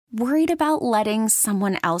Worried about letting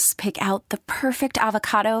someone else pick out the perfect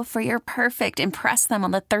avocado for your perfect impress them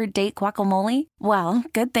on the third date guacamole? Well,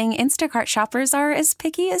 good thing Instacart shoppers are as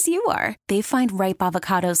picky as you are. They find ripe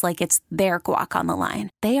avocados like it's their guac on the line.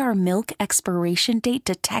 They are milk expiration date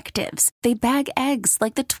detectives. They bag eggs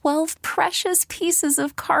like the 12 precious pieces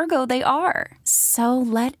of cargo they are. So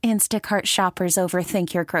let Instacart shoppers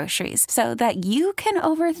overthink your groceries so that you can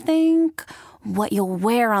overthink what you'll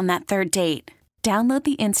wear on that third date. Download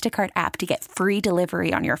the Instacart app to get free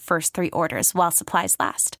delivery on your first 3 orders while supplies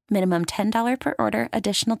last. Minimum $10 per order.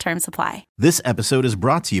 Additional terms apply. This episode is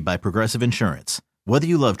brought to you by Progressive Insurance. Whether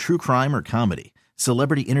you love true crime or comedy,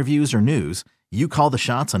 celebrity interviews or news, you call the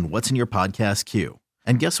shots on what's in your podcast queue.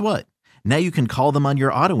 And guess what? Now you can call them on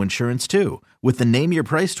your auto insurance too with the Name Your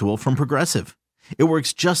Price tool from Progressive. It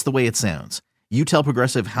works just the way it sounds. You tell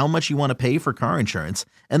Progressive how much you want to pay for car insurance,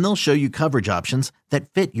 and they'll show you coverage options that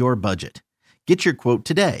fit your budget. Get your quote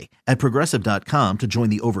today at Progressive.com to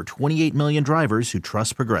join the over 28 million drivers who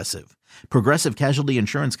trust Progressive. Progressive Casualty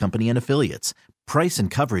Insurance Company and Affiliates. Price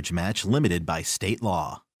and coverage match limited by state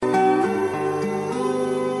law.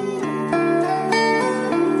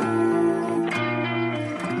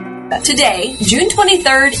 Today, June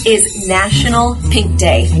 23rd, is National Pink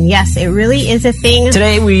Day. And yes, it really is a thing.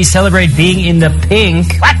 Today we celebrate being in the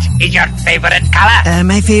pink. What is your favorite color?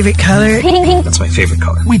 My favorite color? Pink. That's my favorite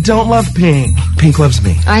color. We don't love pink. Pink loves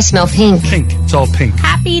me. I smell pink. Pink. It's all pink.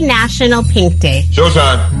 Happy National Pink Day.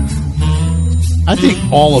 Showtime. I think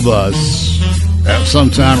all of us at some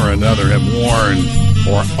time or another have worn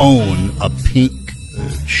or own a pink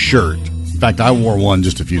shirt. In fact, I wore one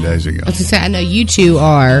just a few days ago. I was going to say, I know you two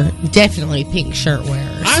are definitely pink shirt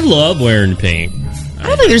wearers. I love wearing pink. I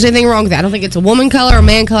don't think there's anything wrong with that. I don't think it's a woman color or a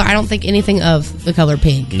man color. I don't think anything of the color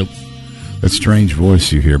pink. Nope. That strange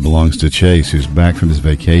voice you hear belongs to Chase, who's back from his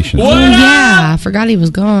vacation. Oh, yeah. I forgot he was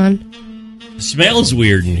gone. It smells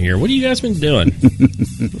weird in here. What have you guys been doing?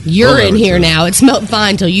 You're in here now. It smelled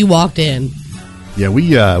fine until you walked in. Yeah, we've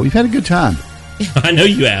had a good time. I know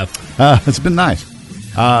you have. It's been nice.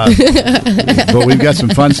 But we've got some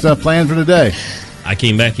fun stuff planned for today. I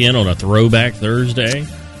came back in on a Throwback Thursday.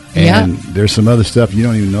 And there's some other stuff you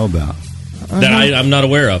don't even know about. That I'm not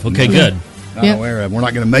aware of. Okay, good. Not aware of. We're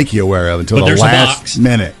not going to make you aware of until the last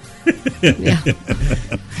minute.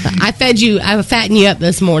 I fattened you up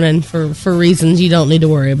this morning for reasons you don't need to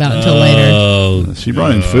worry about until later. She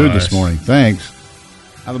brought in food this morning. Thanks.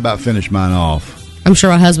 I've about finished mine off. I'm sure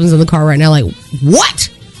my husband's in the car right now like, what?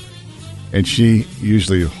 And she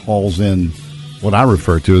usually hauls in what I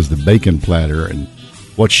refer to as the bacon platter. And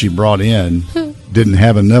what she brought in didn't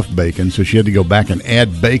have enough bacon, so she had to go back and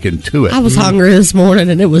add bacon to it. I was hungry this morning,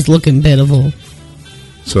 and it was looking pitiful.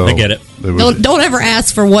 So I get it. Don't ever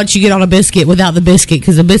ask for what you get on a biscuit without the biscuit,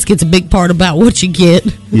 because the biscuit's a big part about what you get.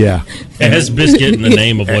 Yeah. It has biscuit in the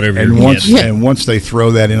name of whatever you're getting. And once they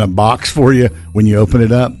throw that in a box for you, when you open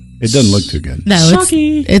it up, it doesn't look too good. No,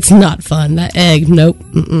 it's not fun. That egg, nope.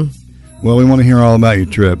 Mm-mm. Well, we want to hear all about your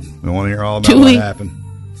trip. We want to hear all about what happened.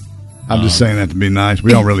 I'm just saying that to be nice.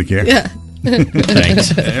 We don't really care. Yeah.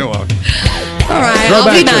 Thanks. You're welcome. All right,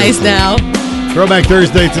 I'll be nice now. Throwback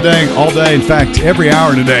Thursday today, all day. In fact, every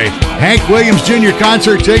hour today. Hank Williams Jr.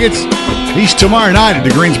 concert tickets. He's tomorrow night at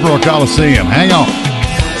the Greensboro Coliseum. Hang on.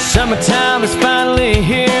 Summertime is finally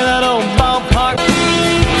here, that old ballpark.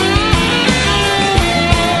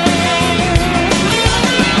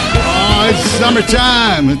 Oh, it's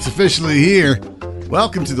summertime. It's officially here.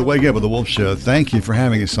 Welcome to the Wake Up with the Wolf Show. Thank you for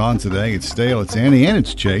having us on today. It's Dale, it's Annie, and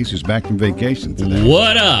it's Chase, who's back from vacation today.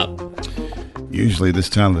 What up? Usually this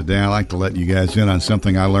time of the day, I like to let you guys in on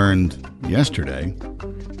something I learned yesterday.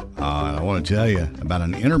 And I want to tell you about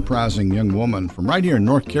an enterprising young woman from right here in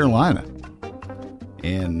North Carolina.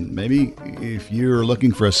 And maybe if you're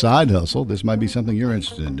looking for a side hustle, this might be something you're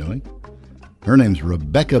interested in doing. Her name's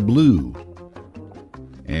Rebecca Blue.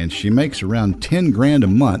 And she makes around $10,000 a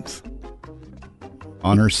month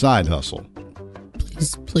on her side hustle.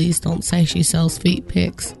 Please don't say she sells feet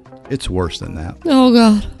pics. It's worse than that. Oh,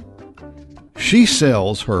 God. She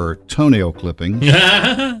sells her toenail clippings,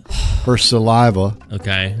 her saliva,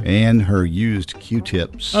 okay, and her used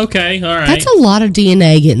Q-tips. Okay, all right. That's a lot of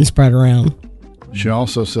DNA getting spread around. She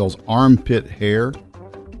also sells armpit hair,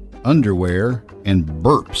 underwear, and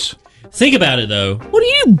burps. Think about it, though. What do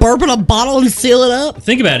you do, burp in a bottle and seal it up?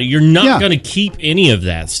 Think about it. You're not going to keep any of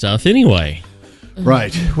that stuff anyway.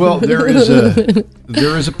 Right. Well, there is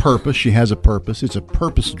a purpose. She has a purpose. It's a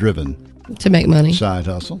purpose-driven to make money side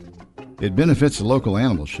hustle. It benefits the local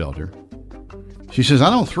animal shelter. She says, I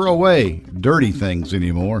don't throw away dirty things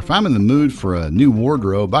anymore. If I'm in the mood for a new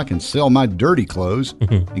wardrobe, I can sell my dirty clothes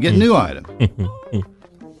and get new items.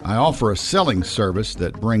 I offer a selling service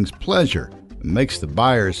that brings pleasure and makes the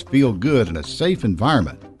buyers feel good in a safe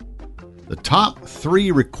environment. The top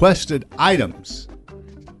 3 requested items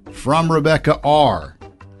from Rebecca are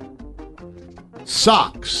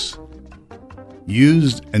socks,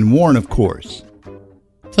 used and worn, of course.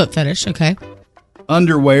 Foot fetish, okay.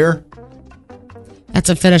 Underwear. That's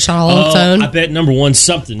a fetish on all its own. I bet number 1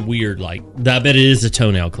 something weird like I bet it is the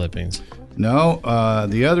toenail clippings. No,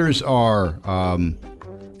 the others are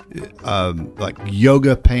like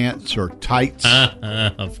yoga pants or tights.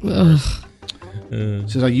 Of course.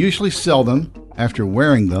 Says I usually sell them after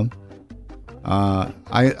wearing them.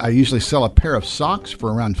 I usually sell a pair of socks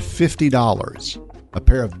for around $50. A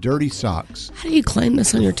pair of dirty socks. How do you claim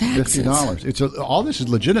this on your taxes? $50. All this is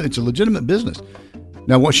legitimate. It's a legitimate business.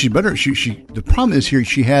 Now, what she better the problem is here.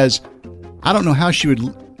 She has. I don't know how she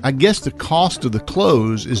would. I guess the cost of the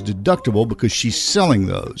clothes is deductible because she's selling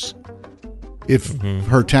those. If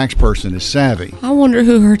her tax person is savvy. I wonder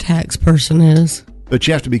who her tax person is. But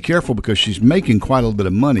you have to be careful because she's making quite a little bit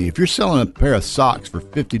of money. If you're selling a pair of socks for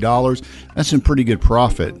 $50, that's some pretty good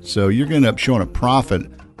profit. So you're going to end up showing a profit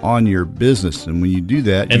on your business. And when you do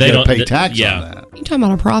that, you got to pay tax on that. You're talking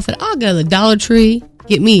about a profit. I'll go to the Dollar Tree,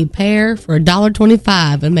 get me a pair for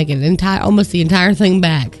 $1.25 and make it almost the entire thing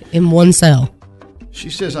back in one sell. She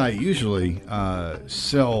says I usually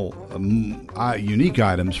sell unique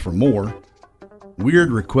items for more.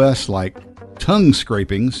 Weird requests like tongue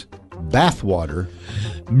scrapings, bath water.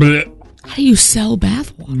 How do you sell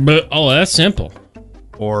bath water? Oh, that's simple.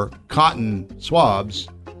 Or cotton swabs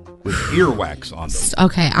with earwax on them.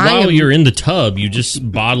 Okay, While you're in the tub, you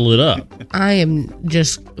just bottle it up. I am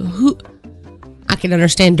just... I can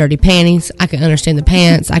understand dirty panties. I can understand the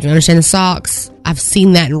pants. I can understand the socks. I've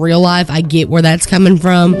seen that in real life. I get where that's coming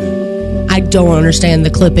from. I don't understand the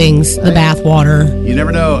clippings, the bath water. You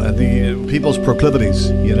never know. The people's proclivities.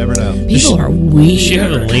 You never know. People are weird. Does she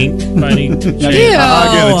have a link? I'll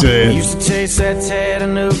give it to you. Used to taste that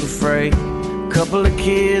Chattanooga freight. Couple of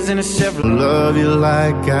kids and a Chevrolet. Love you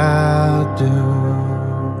like I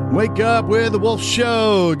do. Wake up with the Wolf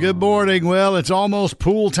Show. Good morning. Well, it's almost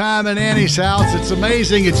pool time in Annie's house. It's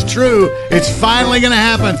amazing. It's true. It's finally going to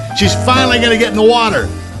happen. She's finally going to get in the water.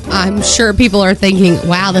 I'm sure people are thinking,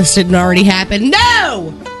 wow, this didn't already happen.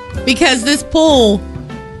 No! Because this pool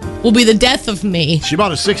will be the death of me. She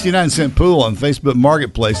bought a 69-cent pool on Facebook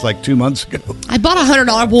Marketplace like 2 months ago. I bought a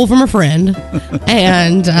 $100 pool from a friend.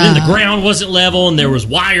 And then the ground wasn't level and there was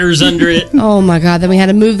wires under it. Oh, my God. Then we had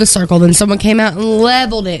to move the circle. Then someone came out and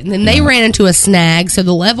leveled it. And then they ran into a snag, so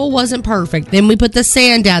the level wasn't perfect. Then we put the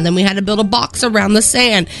sand down. Then we had to build a box around the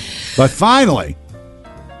sand. But finally...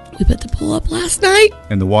 we put the pool up last night.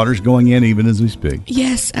 And the water's going in even as we speak.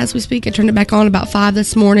 Yes, as we speak. I turned it back on about 5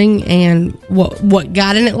 this morning. And what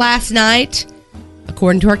got in it last night,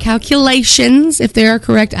 according to our calculations, if they are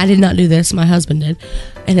correct, I did not do this. My husband did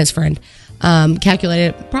and his friend.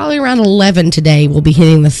 Calculated probably around 11 today we'll be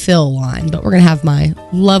hitting the fill line. But we're going to have my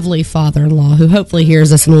lovely father-in-law, who hopefully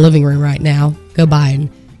hears us in the living room right now, go by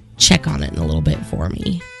and check on it in a little bit for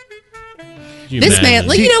me. This man,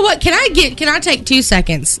 you know what? Can I take 2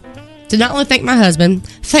 seconds to not only thank my husband,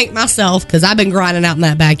 thank myself, because I've been grinding out in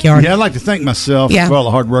that backyard. Yeah, I'd like to thank myself for all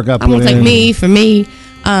the hard work I put in. I want to thank me for me.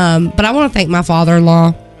 But I want to thank my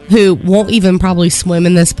father-in-law, who won't even probably swim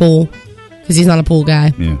in this pool because he's not a pool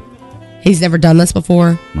guy. Yeah. He's never done this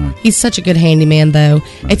before. Right. He's such a good handyman, though.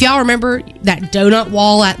 Right. If y'all remember that donut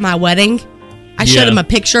wall at my wedding, I showed him a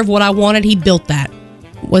picture of what I wanted. He built that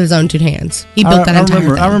with his own 2 hands. He built that entire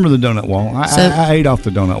thing. I remember the donut wall. I ate off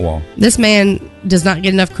the donut wall. This man does not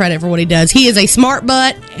get enough credit for what he does. He is a smart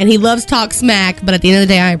butt, and he loves to talk smack, but at the end of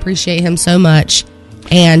the day, I appreciate him so much.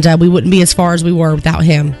 And we wouldn't be as far as we were without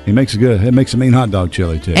him. He makes it good. It makes a mean hot dog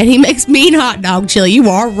chili, too. And he makes mean hot dog chili. You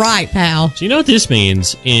are right, pal. So you know what this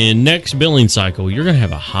means? In next billing cycle, you're going to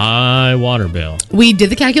have a high water bill. We did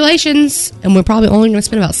the calculations, and we're probably only going to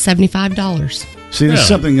spend about $75. See, there's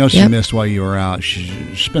something else you missed while you were out. She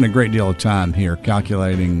spent a great deal of time here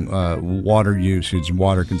calculating water usage,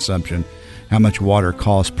 water consumption, how much water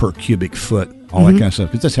costs per cubic foot, all that kind of stuff.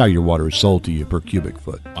 Because that's how your water is sold to you, per cubic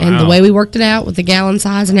foot. Wow. And the way we worked it out with the gallon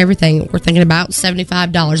size and everything, we're thinking about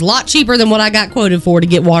 $75. A lot cheaper than what I got quoted for to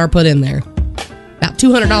get water put in there. About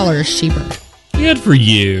 $200 cheaper. Good for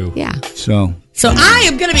you. Yeah. So I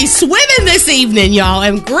am going to be swimming this evening, y'all,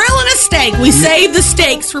 and grilling a steak. We saved the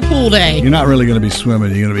steaks for pool day. You're not really going to be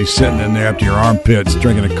swimming. You're going to be sitting in there up to your armpits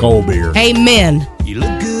drinking a cold beer. Amen. You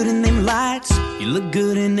look good in them lights. You look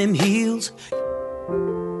good in them heels.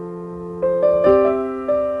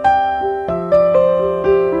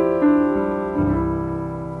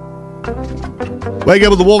 Wake up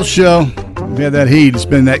with the Wolf Show. We had that heat. It's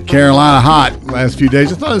been that Carolina hot last few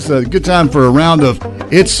days. I thought it was a good time for a round of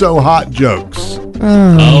It's So Hot jokes.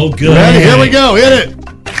 Oh, good. Ready? Here we go. Hit it.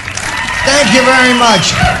 Thank you very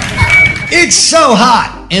much. It's so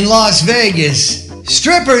hot in Las Vegas.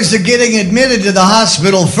 Strippers are getting admitted to the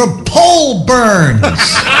hospital for pole burns.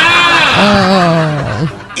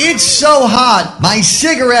 It's so hot, my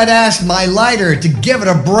cigarette asked my lighter to give it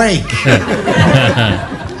a break.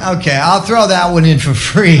 Okay, I'll throw that one in for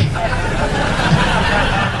free.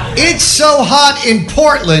 It's so hot in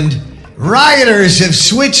Portland, rioters have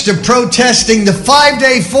switched to protesting the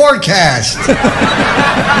 5-day forecast.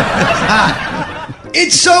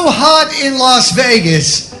 It's so hot in Las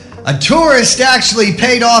Vegas, a tourist actually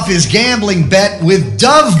paid off his gambling bet with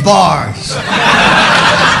Dove bars.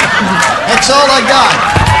 That's all I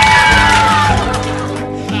got.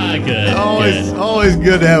 Good. Always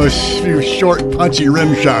good to have a few short, punchy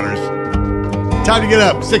rim shotters. Time to get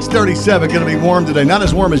up. 6:37. Going to be warm today. Not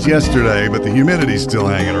as warm as yesterday, but the humidity's still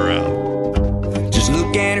hanging around. Just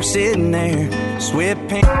look at her sitting there,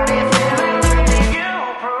 sweatpants.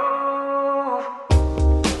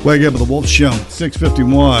 Wake up with the Wolf Show,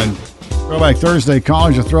 6:51. Throwback Thursday,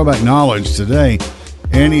 College of Throwback Knowledge today.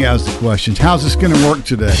 Annie has the questions. How's this going to work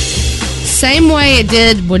today? Same way it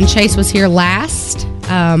did when Chase was here last.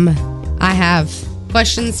 I have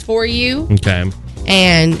questions for you. Okay.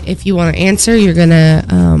 And if you want to answer, you're going to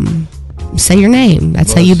say your name.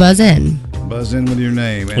 That's how you buzz in. Buzz in with your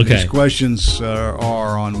name. And Okay. these questions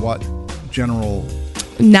are on what general...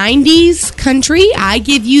 90s country. I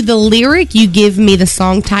give you the lyric. You give me the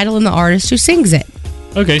song title and the artist who sings it.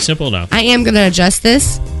 Okay, simple enough. I am going to adjust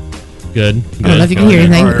this. Good. I don't know if you can hear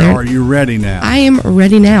anything. Are you ready now? I am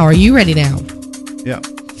ready now. Are you ready now? Yeah.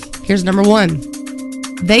 Here's number 1.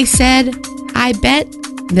 They said, I bet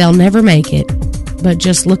they'll never make it, but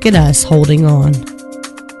just look at us holding on.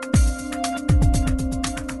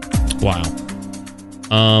 Wow.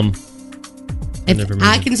 I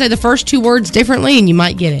can say the first 2 words differently and you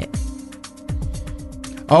might get it.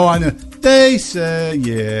 Oh, I know. They said,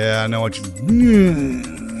 yeah, I know what you...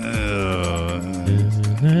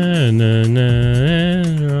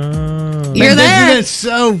 Hear that? It's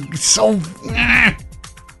so...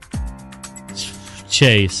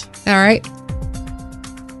 Chase. All right.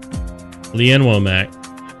 Leanne Womack.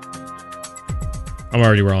 I'm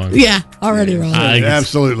already wrong. Yeah, already wrong.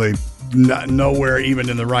 Absolutely. Nowhere even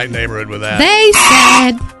in the right neighborhood with that. They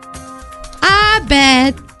said, I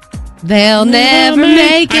bet they'll never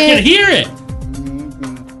make it. I can hear it.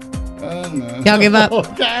 Y'all give up?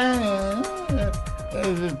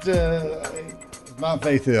 Mount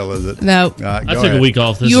Faith Hill, is it? No. I took a week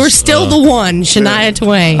off. You're still the one, Shania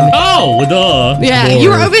Twain. Oh, duh. Yeah, Lord. you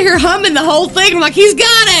were over here humming the whole thing. I'm like, he's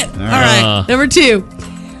got it. All right, number 2.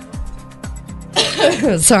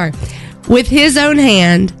 Sorry. With his own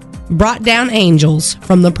hand, brought down angels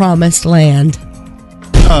from the promised land.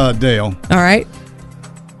 Dale. All right.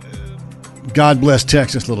 God bless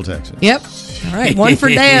Texas, Little Texas. Yep. All right, 1 for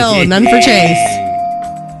Dale, none for Chase.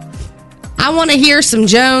 I want to hear some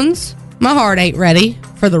Jones. My heart ain't ready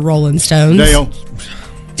for the Rolling Stones. Dale.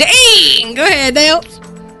 Dang! Go ahead, Dale.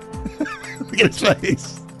 Look at his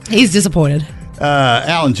face. He's disappointed.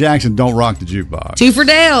 Alan Jackson, Don't Rock the Jukebox. 2 for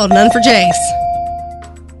Dale, none for Chase.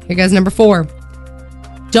 Here goes number 4.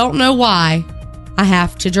 Don't know why I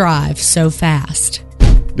have to drive so fast.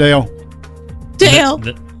 Dale. Dale.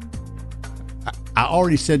 I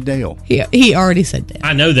already said Dale. He already said Dale.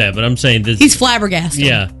 I know that, but I'm saying this. He's flabbergasted.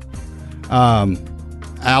 Yeah.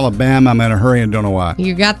 Alabama, I'm in a hurry and don't know why.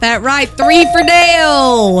 You got that right. 3 for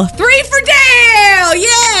Dale. 3 for Dale.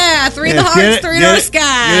 Yeah. 3 in the hearts, 3 in our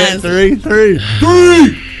skies. 3.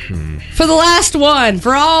 For the last one,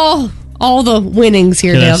 for all the winnings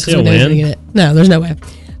here, Can I Dale. still we know he's win? gonna get it. No, there's no way.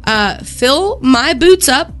 Fill my boots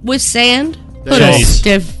up with sand. Put a Chase.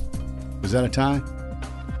 stiff. Is that a tie?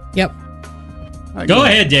 Yep. Right, Go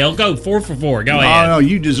ahead, Dale. Go 4 for 4. Go ahead. No,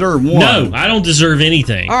 you deserve 1. No, I don't deserve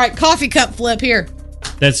anything. All right, coffee cup flip here.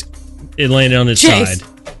 That's it landed on its Chase. side.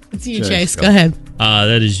 It's you, Chase. Go ahead.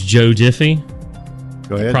 That is Joe Diffie.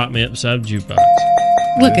 Go ahead. Prop me up beside the jukebox.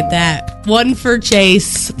 Look at that. 1 for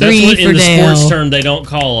Chase, 3 That's what for in the Dale. sports term they don't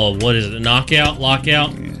call a knockout,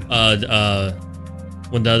 lockout. When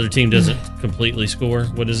the other team doesn't completely score,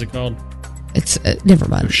 what is it called? It's never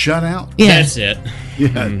mind. Shutout? Yeah. That's it.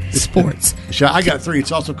 Yeah. Sports. I got 3.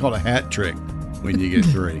 It's also called a hat trick when you get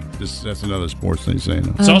 3. That's another sports thing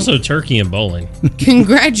saying. It's also turkey and bowling.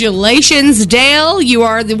 Congratulations, Dale. You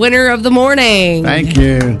are the winner of the morning. Thank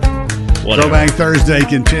you. Whatever. Throwback Thursday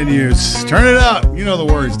continues. Turn it up. You know the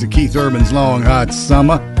words to Keith Urban's Long Hot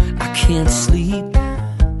Summer. I can't sleep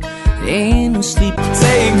ain't no sleep.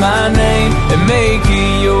 Take my name and make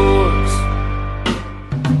it yours.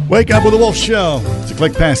 Wake up with the Wolf Show. It's a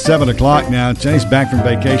click past 7 o'clock now. Jenny's back from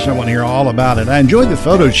vacation. I want to hear all about it. I enjoyed the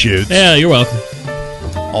photo shoots. Yeah, you're welcome.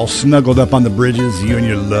 All snuggled up on the bridges, you and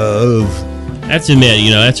your love. That's to admit,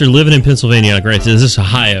 after living in Pennsylvania, granted, this is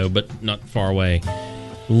Ohio, but not far away.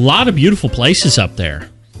 A lot of beautiful places up there,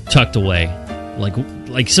 tucked away.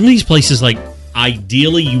 Like some of these places, like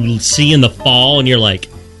ideally you see in the fall, and you're like,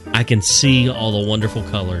 I can see all the wonderful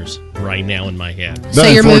colors right now in my head. So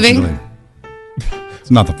you're moving?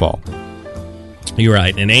 It's not the fall. You're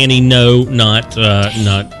right, and Annie, not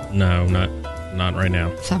right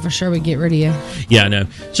now. Thought for sure we'd get rid of you. Yeah, no.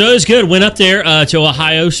 So it was good. Went up there to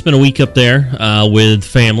Ohio, spent a week up there with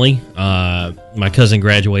family. My cousin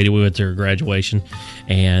graduated. We went to her graduation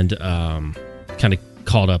and kind of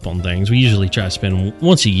caught up on things. We usually try to spend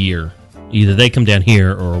once a year. Either they come down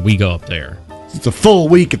here or we go up there. It's a full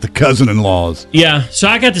week at the cousin-in-law's. Yeah, so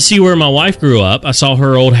I got to see where my wife grew up. I saw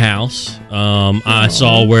her old house. I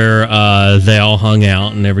saw where they all hung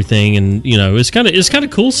out and everything, and it's kind of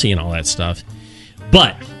cool seeing all that stuff.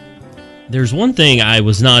 But there's one thing I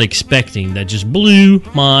was not expecting that just blew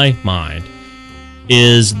my mind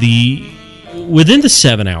is within the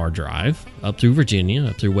 7-hour drive up through Virginia,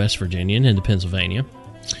 up through West Virginia and into Pennsylvania,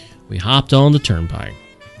 we hopped on the turnpike.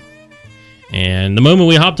 And the moment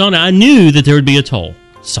we hopped on, I knew that there would be a toll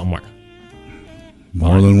somewhere.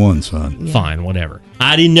 More than one, son. Yeah. Fine, whatever.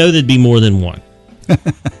 I didn't know there'd be more than one.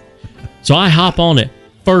 So I hop on it.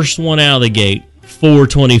 First one out of the gate,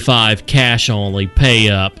 $4.25, cash only, pay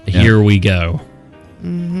up. Yep. Here we go.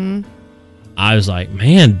 Mm-hmm. I was like,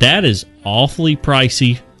 man, that is awfully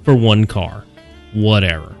pricey for one car.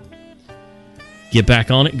 Whatever. Get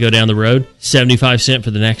back on it, go down the road, 75 cents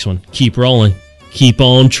for the next one. Keep rolling. Keep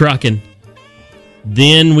on trucking.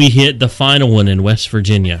 Then we hit the final one in West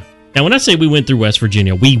Virginia. Now, when I say we went through West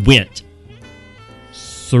Virginia, we went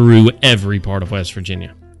through every part of West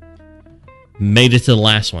Virginia. Made it to the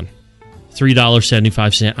last one.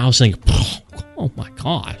 $3.75. I was thinking, oh my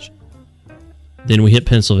gosh. Then we hit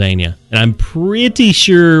Pennsylvania. And I'm pretty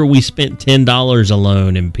sure we spent $10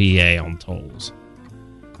 alone in PA on tolls.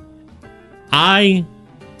 I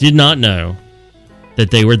did not know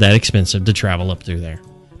that they were that expensive to travel up through there.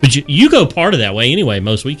 But you go part of that way anyway,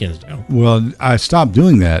 most weekends don't. Well, I stopped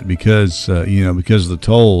doing that because of the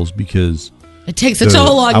tolls, because... It takes a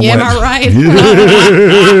toll on you, am I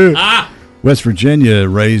right? West Virginia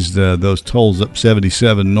raised those tolls up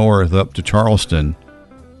 77 north up to Charleston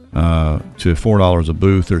to $4 a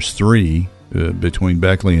booth. There's 3 between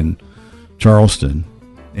Beckley and Charleston.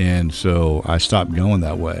 And so I stopped going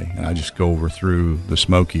that way. And I just go over through the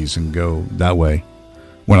Smokies and go that way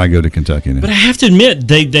when I go to Kentucky now. But I have to admit,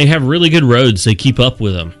 they have really good roads. They keep up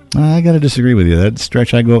with them. I got to disagree with you. That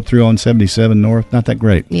stretch I go up through on 77 north, not that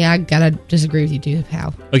great. Yeah, I got to disagree with you too,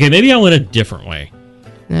 pal. Okay, maybe I went a different way.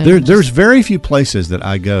 No, there's very few places that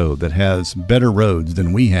I go that has better roads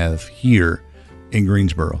than we have here in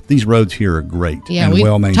Greensboro. These roads here are great and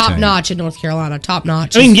well maintained. Top notch in North Carolina, top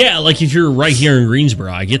notch. I mean, yeah, like if you're right here in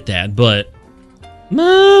Greensboro, I get that, but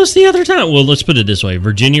most the other time, well, let's put it this way: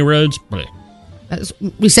 Virginia roads.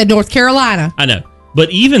 We said North Carolina. I know,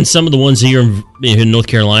 but even some of the ones here in North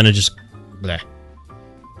Carolina, just bleh.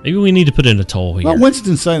 Maybe we need to put in a toll here. Well,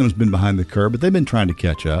 Winston-Salem's been behind the curve, but they've been trying to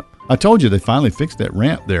catch up. I told you they finally fixed that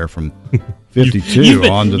ramp there from 52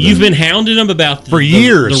 onto the... You've been hounding them about for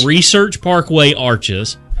years. The Research Parkway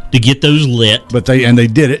arches to get those lit. But they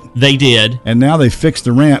did it. They did. And now they fixed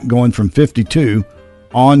the ramp going from 52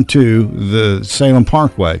 onto the Salem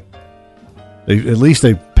Parkway. At least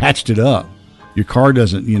they patched it up. Your car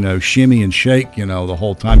doesn't, shimmy and shake, the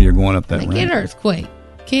whole time you're going up that ramp. Get an earthquake.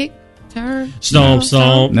 Kick, turn. Stomp.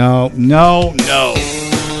 No.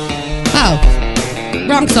 Oh.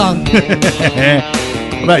 Wrong song.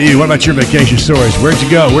 What about you? What about your vacation stories? Where'd you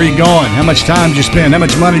go? Where are you going? How much time did you spend? How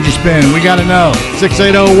much money did you spend? We got to know.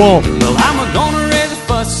 680-WOLF. Well, I'm gonna raise a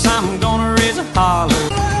fuss. I'm gonna raise a holler.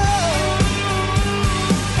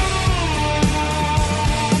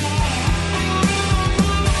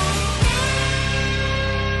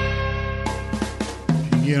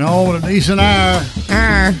 Get home with a decent hour.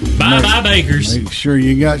 Bye, Bakers. Make sure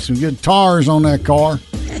you got some good tires on that car.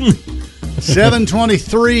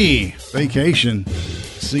 7:23. Vacation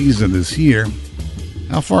season is here.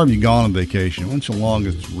 How far have you gone on vacation? What's the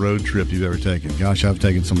longest road trip you've ever taken? Gosh, I've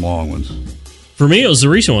taken some long ones. For me, it was the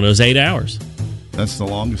recent one. It was 8 hours. That's the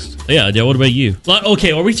longest? Yeah. What about you?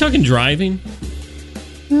 Okay, are we talking driving?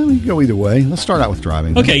 Well, we can go either way. Let's start out with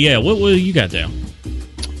driving. Okay, yeah. What you got down?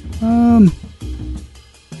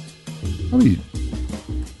 Probably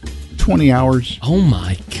 20 hours. Oh,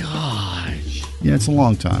 my God. Yeah, it's a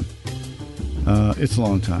long time. It's a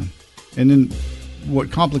long time. And then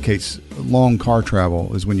what complicates long car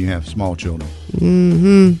travel is when you have small children.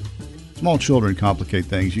 Mm-hmm. Small children complicate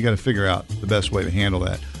things. You got to figure out the best way to handle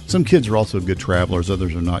that. Some kids are also good travelers.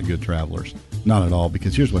 Others are not good travelers. Not at all,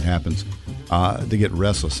 because here's what happens. They get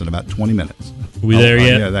restless in about 20 minutes. We there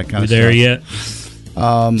yet? Yeah, that kind of stuff. We there yet?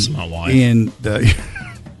 It's my wife. And,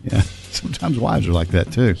 yeah, sometimes wives are like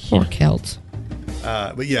that, too. Poor Celts.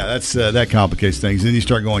 But yeah, that complicates things. Then you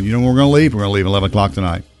start going, you know when we're going to leave? We're going to leave at 11 o'clock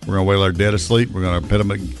tonight. We're going to wail our dead asleep. We're going to put them,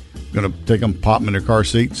 going to take them, pop them in their car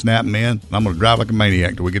seat, snap them in, and I'm going to drive like a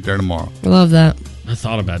maniac till we get there tomorrow. I love that. I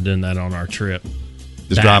thought about doing that on our trip.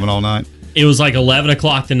 Just driving all night? It was like 11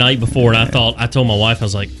 o'clock the night before, and I told my wife, I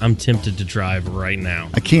was like, I'm tempted to drive right now.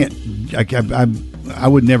 I can't. I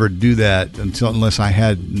would never do that unless I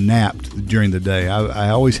had napped during the day. I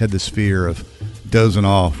always had this fear of dozing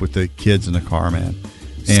off with the kids in the car, man.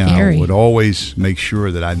 And Scary. I would always make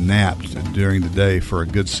sure that I napped during the day for a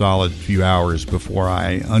good solid few hours before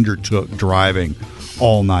I undertook driving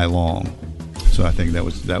all night long. So I think that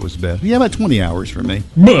was best. Yeah, about 20 hours for me.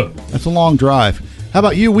 That's a long drive. How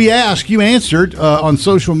about you? We asked, you answered on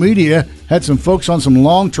social media, had some folks on some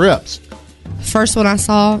long trips. First one I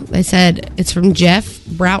saw, they said, it's from Jeff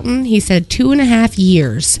Broughton. He said 2.5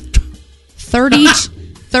 years,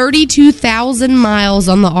 32,000 miles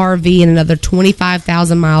on the RV, and another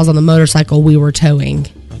 25,000 miles on the motorcycle we were towing.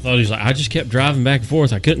 I thought he was like, I just kept driving back and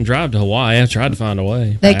forth. I couldn't drive to Hawaii. I tried to find a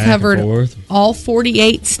way. They covered all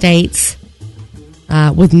 48 states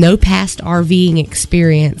with no past RVing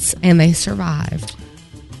experience, and they survived.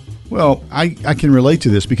 Well, I can relate to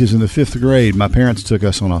this because in the 5th grade, my parents took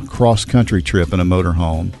us on a cross-country trip in a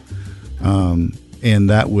motorhome. And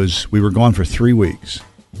we were gone for 3 weeks.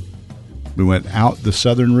 We went out the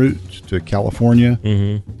southern route to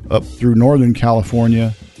California, up through northern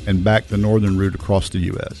California, and back the northern route across the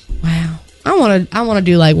U.S. Wow. I want to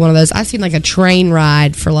do like one of those. I've seen like a train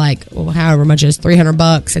ride for like however much it is,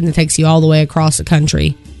 $300, and it takes you all the way across the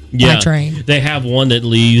country. Yeah, by train. They have one that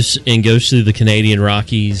leaves and goes through the Canadian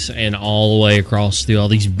Rockies and all the way across through all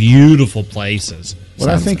these beautiful places. What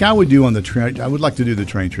I think I would do on the train, I would like to do the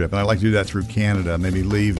train trip, and I'd like to do that through Canada, maybe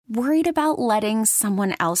leave. Worried about letting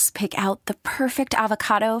someone else pick out the perfect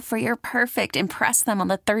avocado for your perfect impress them on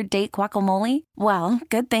the third date guacamole? Well,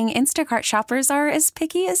 good thing Instacart shoppers are as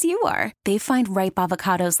picky as you are. They find ripe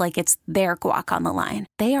avocados like it's their guac on the line.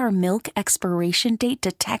 They are milk expiration date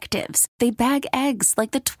detectives. They bag eggs like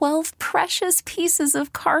the 12 precious pieces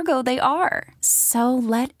of cargo they are. So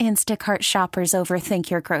let Instacart shoppers overthink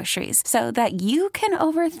your groceries so that you can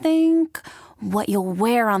overthink what you'll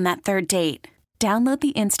wear on that third date. Download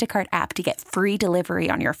the Instacart app to get free delivery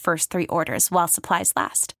on your first 3 orders while supplies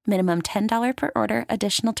last. Minimum $10 per order.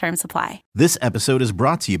 Additional terms apply. This episode is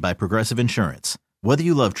brought to you by Progressive Insurance. Whether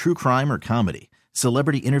you love true crime or comedy,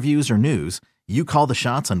 celebrity interviews or news, you call the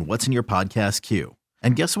shots on what's in your podcast queue.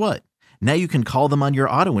 And guess what? Now you can call them on your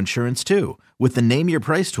auto insurance too with the Name Your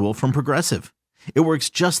Price tool from Progressive. It works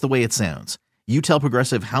just the way it sounds. You tell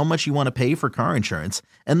Progressive how much you want to pay for car insurance,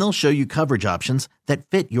 and they'll show you coverage options that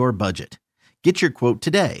fit your budget. Get your quote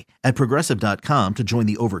today at Progressive.com to join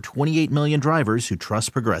the over 28 million drivers who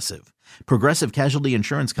trust Progressive. Progressive Casualty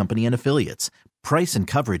Insurance Company and Affiliates. Price and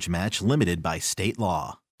coverage match limited by state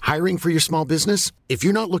law. Hiring for your small business? If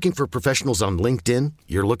you're not looking for professionals on LinkedIn,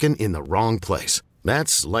 you're looking in the wrong place.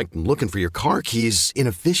 That's like looking for your car keys in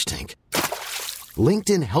a fish tank.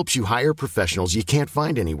 LinkedIn helps you hire professionals you can't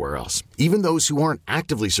find anywhere else, even those who aren't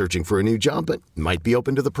actively searching for a new job but might be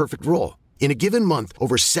open to the perfect role. In a given month,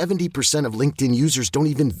 over 70% of LinkedIn users don't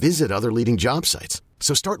even visit other leading job sites.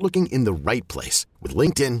 So start looking in the right place. With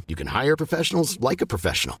LinkedIn, you can hire professionals like a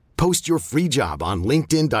professional. Post your free job on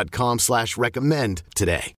linkedin.com/recommend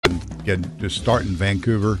today. Just start in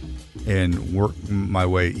Vancouver and work my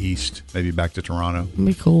way east, maybe back to Toronto. That'd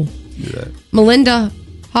be cool. Do that. Melinda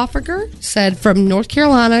Hoffager said from North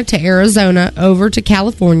Carolina to Arizona, over to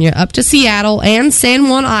California, up to Seattle and San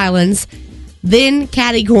Juan Islands, then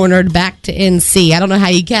catty-cornered back to NC. I don't know how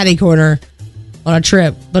you catty-corner on a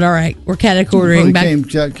trip, but all right, we're catty-cornering back.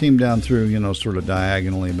 Came down through, sort of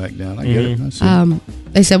diagonally back down. I get it. I see.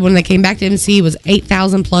 They said when they came back to NC, it was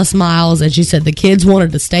 8,000 plus miles, and she said the kids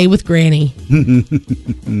wanted to stay with Granny.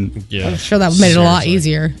 Yeah, I'm sure that made it a lot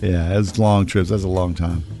easier. Yeah, it's long trips. That's a long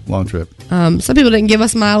time. Long trip. Some people didn't give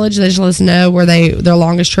us mileage. They just let us know where their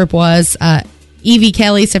longest trip was. Evie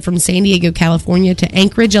Kelly said from San Diego, California to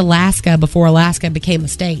Anchorage, Alaska, before Alaska became a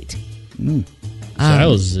state. So that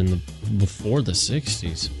was before the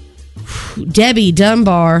 60s. Debbie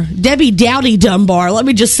Dowdy Dunbar. Let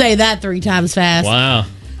me just say that 3 times fast. Wow.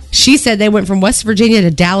 She said they went from West Virginia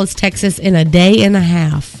to Dallas, Texas in a day and a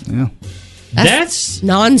half. Yeah. That's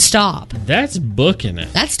nonstop. That's booking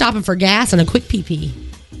it. That's stopping for gas and a quick pee-pee.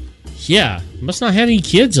 Yeah. Must not have any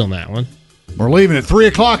kids on that one. We're leaving at 3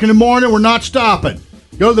 o'clock in the morning. We're not stopping.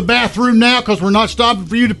 Go to the bathroom now because we're not stopping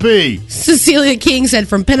for you to pee. Cecilia King said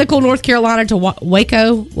from Pinnacle, North Carolina to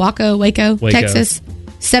Waco, Texas,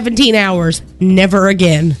 17 hours. Never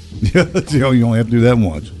again. You only have to do that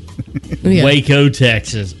once. Yeah. Waco,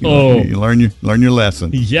 Texas. You learn your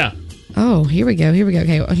lesson. Yeah. Oh, here we go.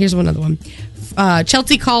 Okay, well, here's another one.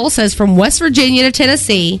 Chelsea Call says from West Virginia to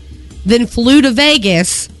Tennessee, then flew to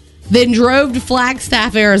Vegas, then drove to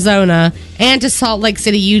Flagstaff, Arizona, and to Salt Lake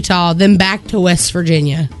City, Utah, then back to West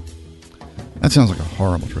Virginia. That sounds like a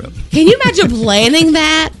horrible trip. Can you imagine planning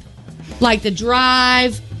that? Like the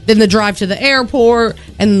drive, then the drive to the airport,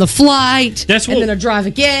 and then the flight, and then a drive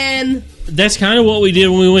again. That's kind of what we did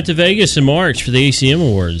when we went to Vegas in March for the ACM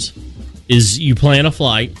Awards. Is you plan a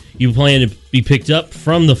flight, you plan to be picked up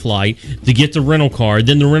from the flight to get the rental car,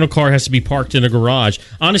 then the rental car has to be parked in a garage.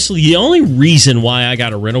 Honestly, the only reason why I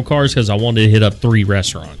got a rental car is because I wanted to hit up 3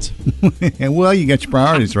 restaurants. Well, you got your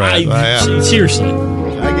priorities right. Seriously.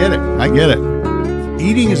 I get it.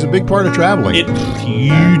 Eating is a big part of traveling. You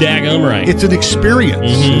daggum right. It's an experience.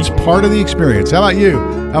 Mm-hmm. It's part of the experience. How about you?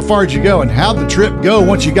 How far did you go, and how'd the trip go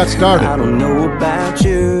once you got started? I don't know about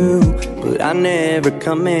you, but I never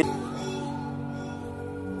come in.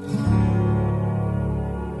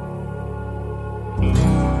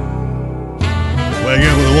 Well,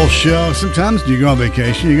 again, with the Wolf Show, sometimes you go on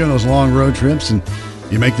vacation, you go on those long road trips, and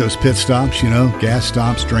you make those pit stops, gas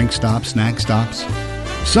stops, drink stops, snack stops.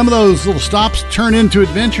 Some of those little stops turn into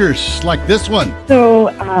adventures like this one.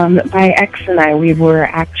 So my ex and I, we were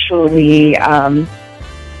actually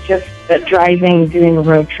just driving, doing a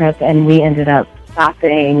road trip, and we ended up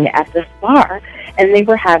stopping at this bar, and they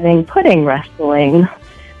were having pudding wrestling.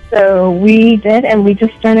 So we did, and we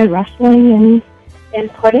just started wrestling in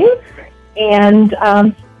pudding. And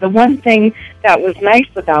the one thing that was nice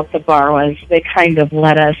about the bar was they kind of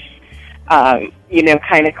let us,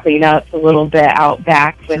 kind of clean up a little bit out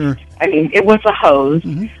back. With, I mean, it was a hose,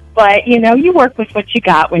 but, you work with what you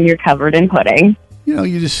got when you're covered in pudding.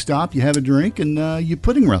 You just stop, you have a drink, and you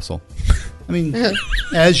pudding wrestle. I mean,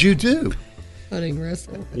 as you do. Pudding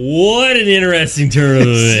wrestle. What an interesting turn of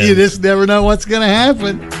events. You just never know what's going to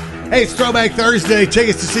happen. Hey, it's Throwback Thursday.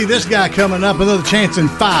 Tickets to see this guy coming up. Another chance in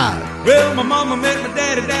 5. Well, my mama met my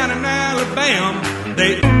daddy down in Alabama.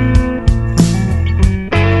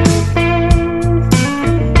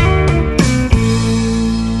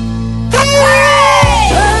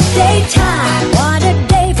 Birthday time, what a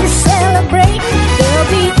day for celebrating. There'll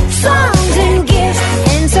be songs and gifts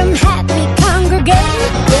and some happy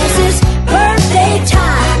congregating. This is birthday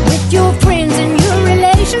time with your friends and your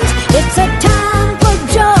relations. It's a time for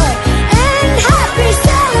joy and happy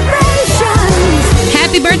celebrations.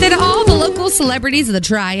 Happy birthday to all the local celebrities of the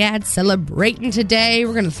Triad celebrating today.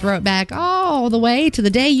 We're going to throw it back all the way to the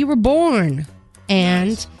day you were born.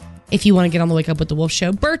 And if you want to get on the Wake Up with the Wolf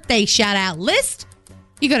Show birthday shout-out list,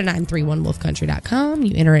 you go to 931wolfcountry.com.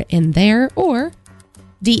 You enter it in there, or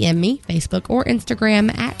DM me, Facebook or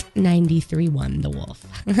Instagram at 931thewolf.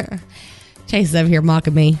 Chase is over here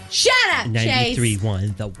mocking me. Shut up, Chase.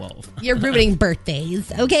 931 The Wolf. You're ruining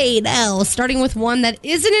birthdays. Okay, now, starting with one that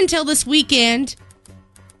isn't until this weekend,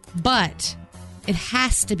 but it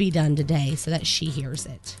has to be done today so that she hears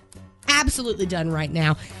it. Absolutely done right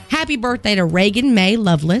now. Happy birthday to Reagan May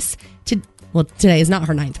Loveless. Well, today is not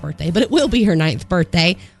her 9th birthday, but it will be her 9th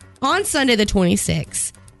birthday on Sunday the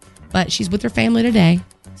 26th. But she's with her family today,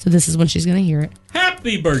 so this is when she's going to hear it.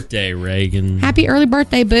 Happy birthday, Reagan. Happy early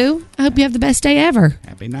birthday, boo. I hope you have the best day ever.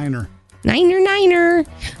 Happy Niner. Niner.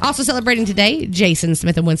 Also celebrating today, Jason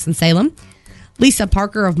Smith of Winston-Salem. Lisa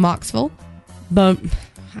Parker of Mocksville.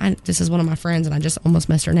 This is one of my friends, and I just almost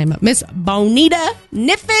messed her name up. Miss Bonita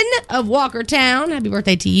Niffin of Walkertown. Happy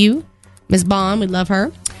birthday to you. Miss Bond, we love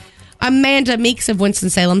her. Amanda Meeks of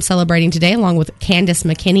Winston-Salem celebrating today, along with Candace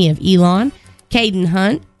McKinney of Elon, Caden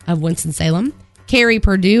Hunt of Winston-Salem, Carrie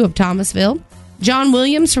Purdue of Thomasville, John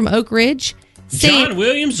Williams from Oak Ridge. John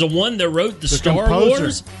Williams, the one that wrote the Star composer.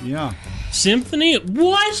 Wars Symphony?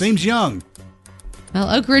 What? Seems young. Well,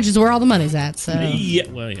 Oak Ridge is where all the money's at, so.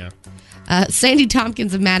 Yeah. Sandy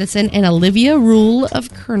Tompkins of Madison and Olivia Rule of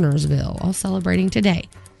Kernersville, all celebrating today.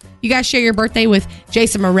 You guys share your birthday with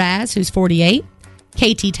Jason Mraz, who's 48.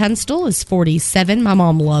 KT Tunstall is 47. My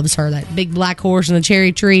mom loves her. That big black horse and the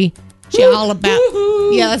cherry tree. She all about.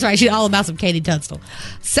 Yeah, that's right. She's all about some KT Tunstall.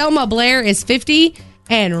 Selma Blair is 50.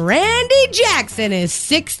 And Randy Jackson is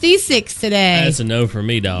 66 today. That's a no for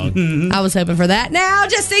me, dog. I was hoping for that. Now,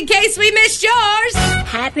 just in case we missed yours.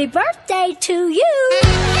 Happy birthday to you.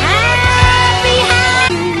 Happy.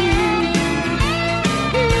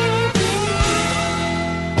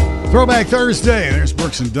 Throwback Thursday. There's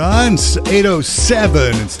Brooks and Dunn. It's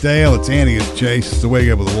 8:07. It's Dale. It's Annie. It's Chase. It's the Wake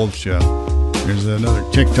Up with the Wolf Show. There's another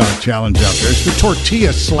TikTok challenge out there. It's the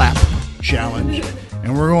Tortilla Slap Challenge.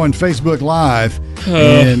 And we're going Facebook Live.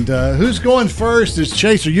 And who's going first? Is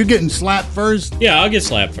Chase? Are you getting slapped first? Yeah, I'll get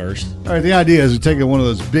slapped first. All right, the idea is to take one of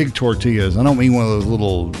those big tortillas. I don't mean one of those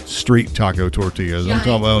little street taco tortillas. I'm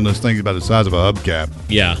talking about those things about the size of a hubcap.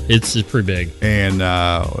 Yeah, it's pretty big. And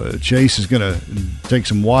Chase is going to take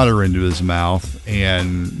some water into his mouth,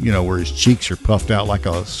 and, where his cheeks are puffed out like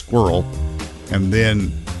a squirrel. And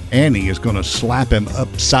then Annie is going to slap him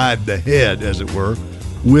upside the head, as it were,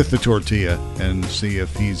 with the tortilla and see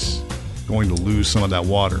if he's going to lose some of that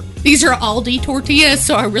water. These are Aldi tortillas,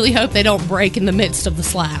 so I really hope they don't break in the midst of the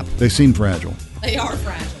slap. They seem fragile. They are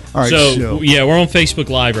fragile. All right, so yeah, we're on Facebook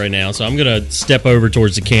Live right now, so I'm going to step over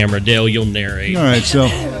towards the camera. Dale, you'll narrate. All right, so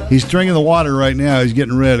he's drinking the water right now. He's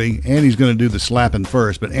getting ready. Annie's going to do the slapping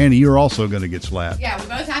first, but Annie, you're also going to get slapped. Yeah, we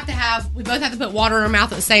both have to put water in our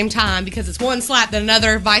mouth at the same time because it's one slap then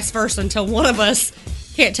another, vice versa, until one of us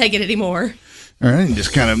can't take it anymore. All right, and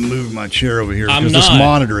just kind of move my chair over here because this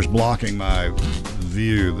monitor is blocking my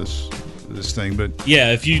view. This thing, but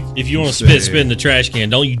yeah, if you want to spit in the trash can,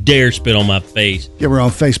 don't you dare spit on my face. Yeah, we're on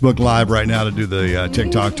Facebook Live right now to do the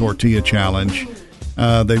TikTok Tortilla Challenge.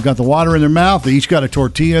 They've got the water in their mouth. They each got a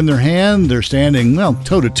tortilla in their hand. They're standing,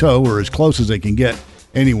 toe to toe or as close as they can get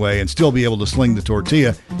anyway, and still be able to sling the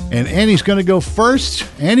tortilla. And Annie's going to go first.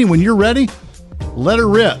 Annie, when you're ready, let her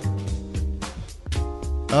rip.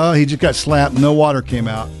 Oh, he just got slapped. No water came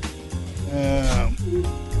out.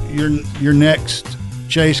 You're next.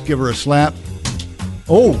 Chase, give her a slap.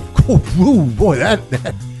 Oh, boy, that.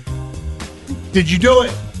 Did you do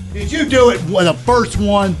it? Did you do it with the first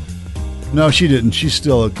one? No, she didn't. She's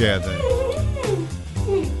still okay, I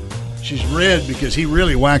think. She's red because he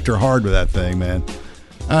really whacked her hard with that thing, man.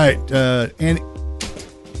 All right, and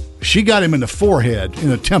she got him in the forehead, in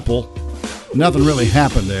the temple. Nothing really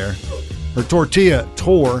happened there. Her tortilla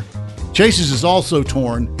tore. Chase's is also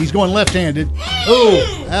torn. He's going left-handed.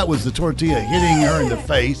 Oh, that was the tortilla hitting her in the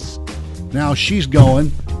face. Now she's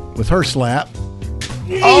going with her slap.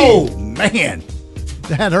 Oh, man.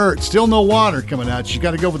 That hurt. Still no water coming out. She's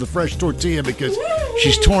got to go with a fresh tortilla because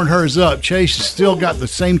she's torn hers up. Chase has still got the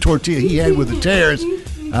same tortilla he had with the tears.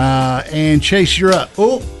 And Chase, you're up.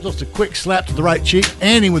 Oh, just a quick slap to the right cheek.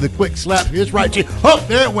 Annie with a quick slap to his right cheek. Oh,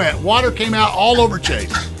 there it went. Water came out all over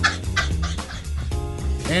Chase.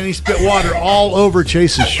 And he spit water all over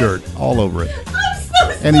Chase's shirt. All over it.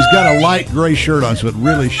 And he's got a light gray shirt on, so it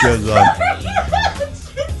really shows up.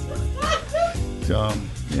 So,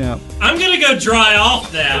 yeah. I'm going to go dry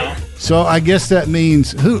off now. So I guess that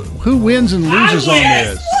means who wins and loses on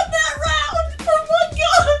this? That round! Oh my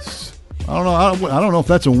gosh! I don't know if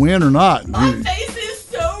that's a win or not. My face is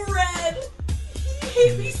so red. He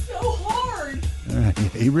hit me so hard.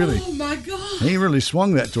 He really. Oh my god. He really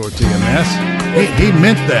swung that tortilla, man. He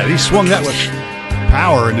meant that. He swung that with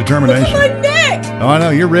power and determination. Look at my neck. Oh, I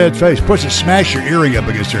know. Your red face. Push it. Smash your earring up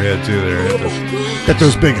against your head, too, there. Got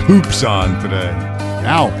those big hoops on today.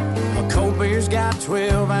 Ow. A cold beer's got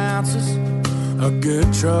 12 ounces. A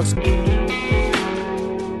good truck's...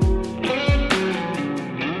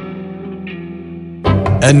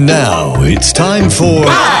 And now it's time for...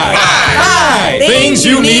 Things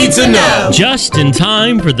you need to know. Just in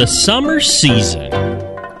time for the summer season.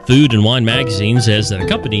 Food and Wine magazine says that a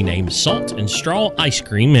company named Salt and Straw Ice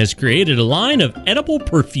Cream has created a line of edible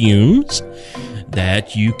perfumes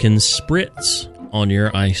that you can spritz on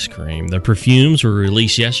your ice cream. The perfumes were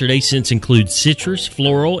released yesterday. Scents include citrus,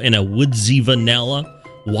 floral, and a woodsy vanilla,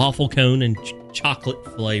 waffle cone, and chocolate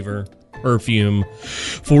flavor perfume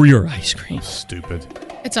for your ice cream. Stupid.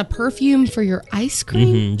 It's a perfume for your ice cream?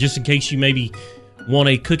 Mm-hmm. Just in case you maybe want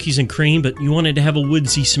a cookies and cream, but you want it to have a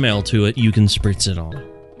woodsy smell to it, you can spritz it on.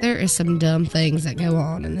 There is some dumb things that go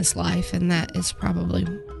on in this life, and that is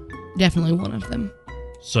definitely one of them.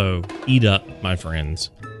 So, eat up, my friends.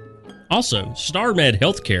 Also, StarMed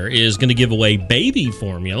Healthcare is going to give away baby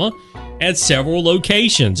formula at several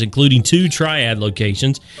locations, including 2 Triad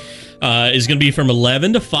locations. Is going to be from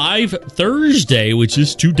 11 to 5 Thursday, which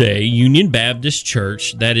is today, Union Baptist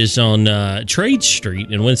Church. That is on Trade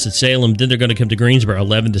Street in Winston-Salem. Then they're going to come to Greensboro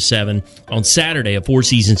 11 to 7 on Saturday at Four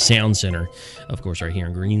Seasons Sound Center. Of course, right here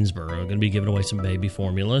in Greensboro. Going to be giving away some baby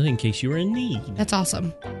formula in case you were in need. That's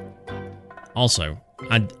awesome. Also,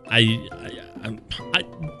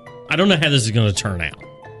 I don't know how this is going to turn out,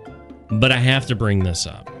 but I have to bring this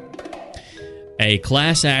up. A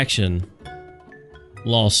class action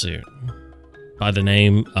lawsuit by the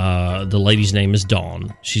name, the lady's name is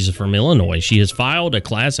Dawn. She's from Illinois. She has filed a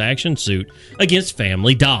class action suit against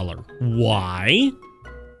Family Dollar. Why?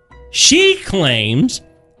 She claims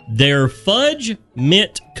their fudge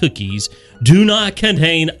mint cookies do not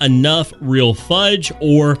contain enough real fudge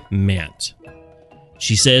or mint.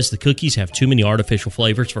 She says the cookies have too many artificial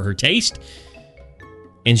flavors for her taste,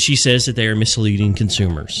 and she says that they are misleading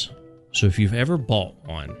consumers. So if you've ever bought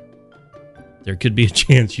one, there could be a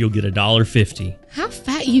chance you'll get $1.50. How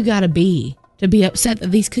fat you gotta be to be upset that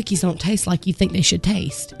these cookies don't taste like you think they should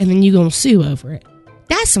taste, and then you gonna sue over it?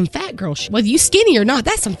 That's some fat girl shit. Whether you skinny or not,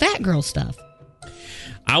 that's some fat girl stuff.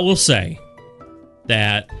 I will say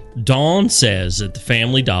that Dawn says that the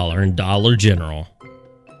Family Dollar and Dollar General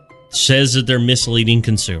says that they're misleading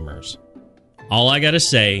consumers. All I gotta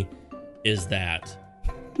say is that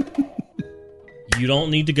you don't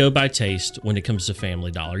need to go by taste when it comes to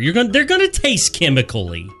Family Dollar. They're gonna taste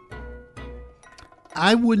chemically.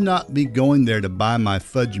 I would not be going there to buy my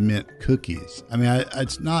fudge mint cookies. I mean,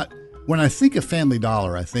 it's not. When I think of Family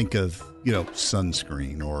Dollar, I think of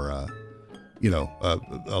sunscreen or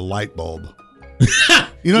a light bulb.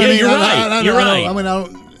 You know what I mean? You're right. You're right. I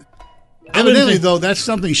don't. Evidently, though, that's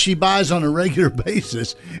something she buys on a regular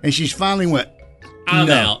basis, and she's finally went. I'm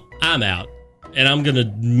out, and I'm gonna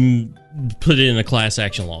put it in a class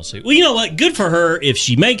action lawsuit. Well, you know what? Good for her if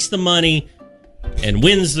she makes the money and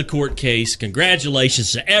wins the court case.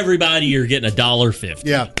 Congratulations to everybody. You're getting $1.50.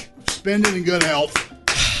 Yeah, spend it in good health.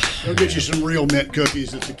 Go get you some real mint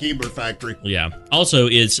cookies at the Keebler factory. Yeah. Also,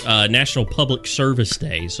 it's National Public Service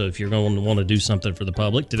Day, so if you're going to want to do something for the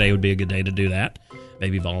public, today would be a good day to do that.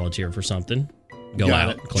 Maybe volunteer for something. Go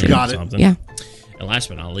out, clean up something. Yeah. And last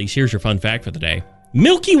but not least, here's your fun fact for the day.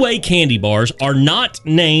 Milky Way candy bars are not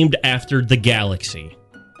named after the galaxy.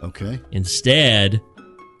 Okay. Instead,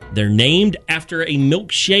 they're named after a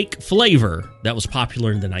milkshake flavor that was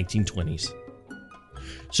popular in the 1920s.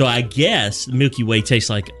 So I guess Milky Way tastes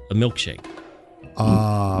like a milkshake.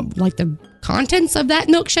 Like the contents of that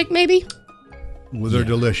milkshake, maybe? Well, they're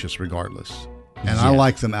delicious regardless. And I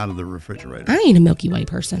like them out of the refrigerator. I ain't a Milky Way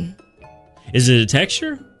person. Is it a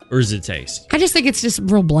texture or is it taste? I just think it's just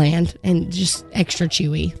real bland and just extra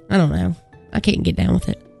chewy. I don't know. I can't get down with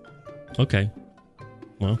it. Okay.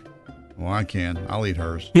 Well, I can. I'll eat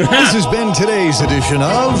hers. This has been today's edition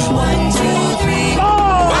of 1, 2, 3,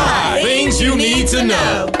 4 5 Things You Need to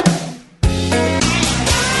Know.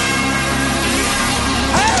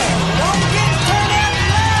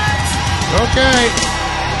 Okay.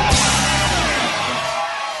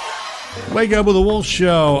 Wake Up with the Wolf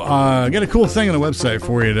Show. Got a cool thing on the website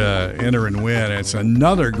for you to enter and win. It's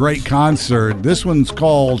another great concert. This one's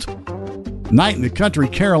called Night in the Country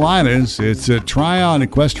Carolinas. It's at Tryon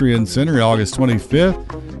Equestrian Center, August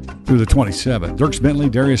 25th through the 27th. Dierks Bentley,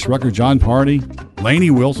 Darius Rucker, John Party, Lainey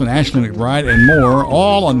Wilson, Ashley McBride, and more,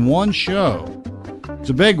 all on one show. It's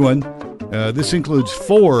a big one. This includes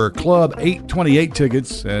 4 Club 828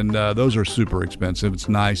 tickets, and those are super expensive. It's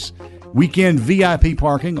nice. Weekend VIP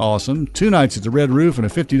parking, awesome. 2 nights at the Red Roof and a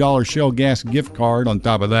 $50 Shell gas gift card on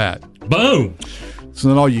top of that. Boom! So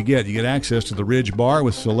then all you get access to the Ridge Bar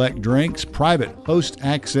with select drinks, private host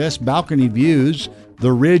access, balcony views,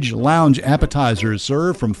 the Ridge Lounge appetizers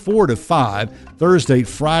served from 4 to 5, Thursday,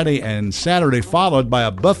 Friday, and Saturday, followed by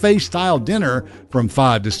a buffet-style dinner from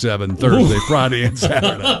 5 to 7, Thursday, Friday, and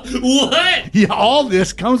Saturday. What? Yeah, all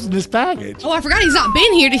this comes in this package. Oh, I forgot he's not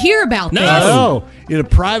been here to hear about this. No. In a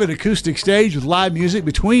private acoustic stage with live music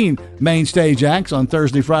between main stage acts on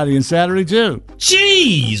Thursday, Friday, and Saturday, too.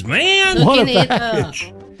 Jeez, man. What a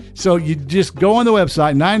package. So you just go on the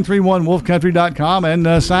website, 931wolfcountry.com,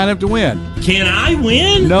 and sign up to win. Can I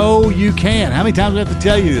win? No, you can. How many times do I have to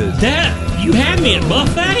tell you this? Dad, you had me at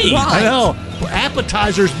buffet. I know.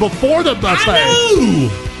 Appetizers before the buffet. I know.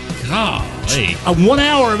 Golly. A 1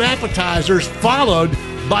 hour of appetizers followed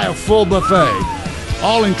by a full buffet.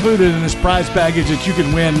 All included in this prize package that you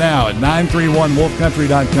can win now at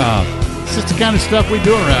 931wolfcountry.com. It's just the kind of stuff we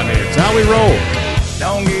do around here. It's how we roll.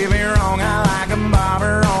 Don't get me wrong, I like a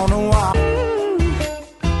bobber on the wall.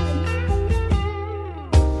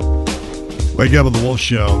 Wake Up with the Wolf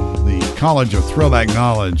Show, the College of Throwback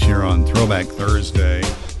Knowledge here on Throwback Thursday.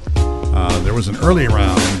 There was an early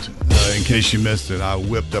round. In case you missed it, I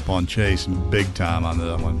whipped up on Chase big time on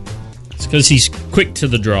that one. It's because he's quick to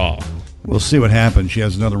the draw. We'll see what happens. She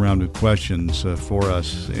has another round of questions for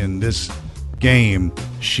us. In this game,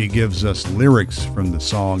 she gives us lyrics from the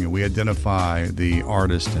song, and we identify the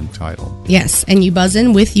artist and title. Yes, and you buzz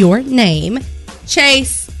in with your name.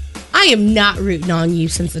 Chase, I am not rooting on you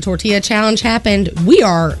since the tortilla challenge happened. We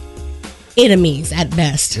are enemies at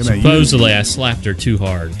best. Supposedly, I slapped her too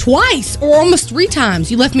hard. Twice or almost 3 times.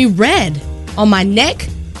 You left me red on my neck,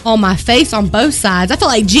 on my face, on both sides. I felt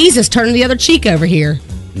like Jesus turning the other cheek over here.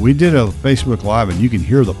 We did a Facebook Live, and you can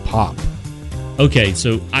hear the pop. Okay,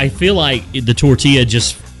 so I feel like the tortilla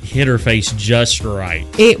just hit her face just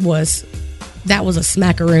right. That was a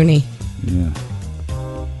smackaroonie. Yeah.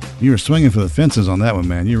 You were swinging for the fences on that one,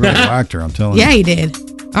 man. You really whacked her, I'm telling you. Yeah, he did.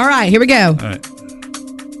 All right, here we go. All right.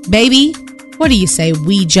 Baby, what do you say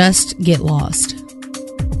we just get lost?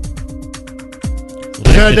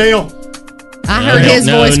 Yeah, Dale. I heard his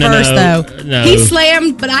voice first, though. No. He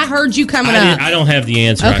slammed, but I heard you coming up. I don't have the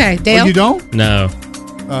answer. Okay, Dale. Oh, you don't? No.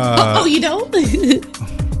 You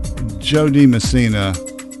don't? Joe D. Messina.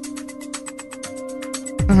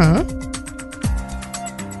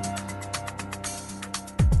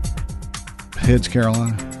 Heads,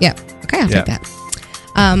 Carolina. Yeah. Okay, I'll take that.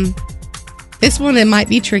 This one, it might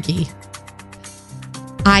be tricky.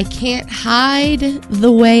 I can't hide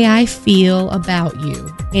the way I feel about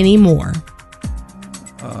you anymore.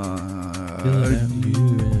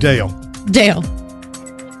 Dale.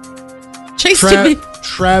 Chase to me.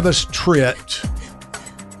 Travis Tritt.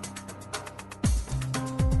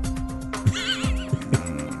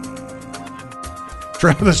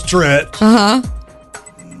 Travis Tritt.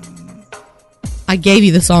 I gave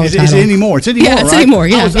you the song title. Is it anymore? It's anymore, Yeah, it's right? anymore.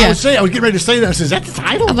 Yeah, I was getting ready to say that. I said, is that the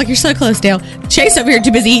title? I'm like, you're so close, Dale. Chase over here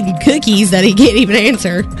too busy eating cookies that he can't even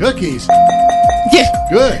answer. Cookies.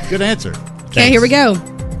 Yeah. Good answer. Okay, here we go.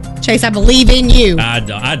 Chase, I believe in you. I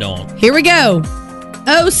don't. Here we go.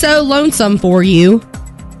 Oh, so lonesome for you.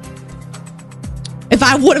 If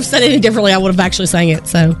I would have said it differently, I would have actually sang it.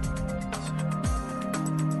 So.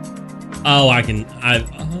 Oh, I can.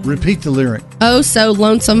 Repeat the lyric. Oh, so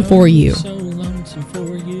lonesome for you. So lonesome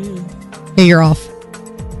for you. Here, you're off.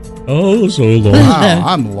 Oh, so lonesome. Wow,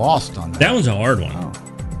 I'm lost on that. That one's a hard one.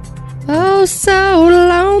 Oh, so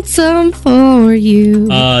lonesome for you.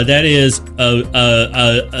 That is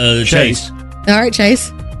Chase. All right,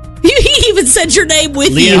 Chase. You even said your name with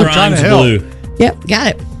Leah you. Rhymes Blue. Yep, got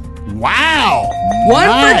it. Wow. One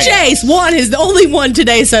Nice. for Chase. One is the only one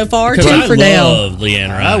today so far. 2 for Dale. I love Leanne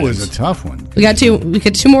Rhymes. That was a tough one. We got 2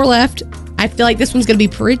 more left. I feel like this one's going to be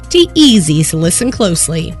pretty easy, so listen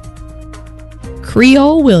closely.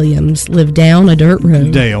 Creole Williams lived down a dirt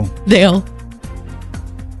road. Dale.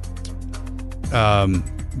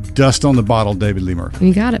 Dust on the Bottle, David Lee Murphy.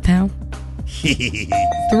 You got it, pal.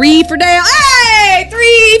 3 for Dale. Hey!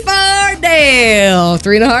 3 for Dale.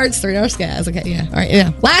 3 in the hearts, 3 in our skies. Okay, yeah. All right,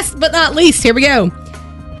 yeah. Last but not least, here we go.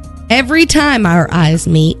 Every time our eyes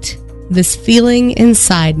meet, this feeling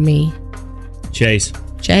inside me. Chase.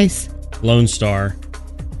 Lone Star.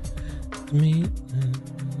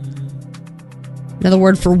 Another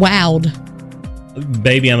word for wowed.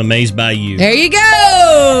 Baby, I'm amazed by you. There you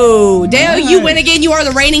go. Dale, you win again. You are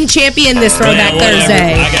the reigning champion this Throwback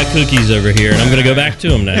Thursday. I got cookies over here, and I'm going to go back to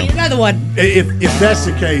them now. Another one. If that's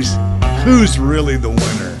the case, who's really the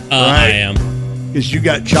winner? I am. Because you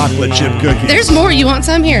got chocolate chip cookies. There's more. You want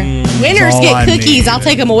some here? Winners all get I cookies. need. I'll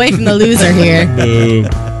take them away from the loser here. Boo.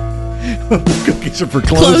 Cookies are for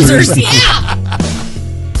closers. Yeah.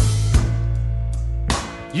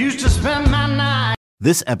 Used to spend my night.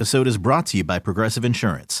 This episode is brought to you by Progressive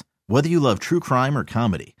Insurance. Whether you love true crime or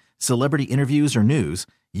comedy, celebrity interviews or news,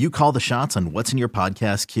 you call the shots on what's in your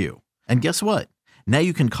podcast queue. And guess what? Now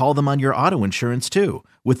you can call them on your auto insurance too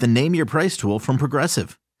with the Name Your Price tool from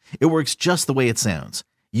Progressive. It works just the way it sounds.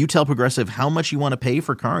 You tell Progressive how much you want to pay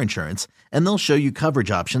for car insurance, and they'll show you coverage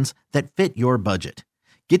options that fit your budget.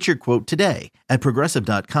 Get your quote today at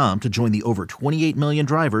Progressive.com to join the over 28 million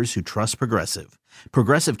drivers who trust Progressive.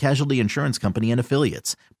 Progressive Casualty Insurance Company and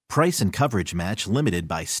Affiliates. Price and coverage match limited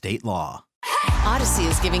by state law. Odyssey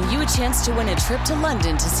is giving you a chance to win a trip to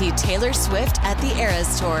London to see Taylor Swift at the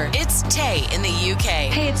Eras Tour. It's Tay in the UK.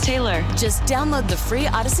 Hey, it's Taylor. Just download the free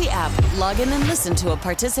Odyssey app, log in and listen to a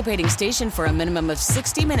participating station for a minimum of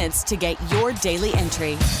 60 minutes to get your daily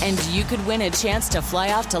entry. And you could win a chance to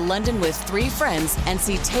fly off to London with 3 friends and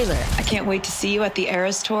see Taylor. I can't wait to see you at the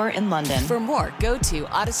Eras Tour in London. For more, go to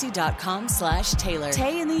odyssey.com/Taylor.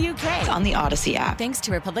 Tay in the UK. It's on the Odyssey app. Thanks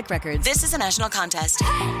to Republic Records. This is a national contest.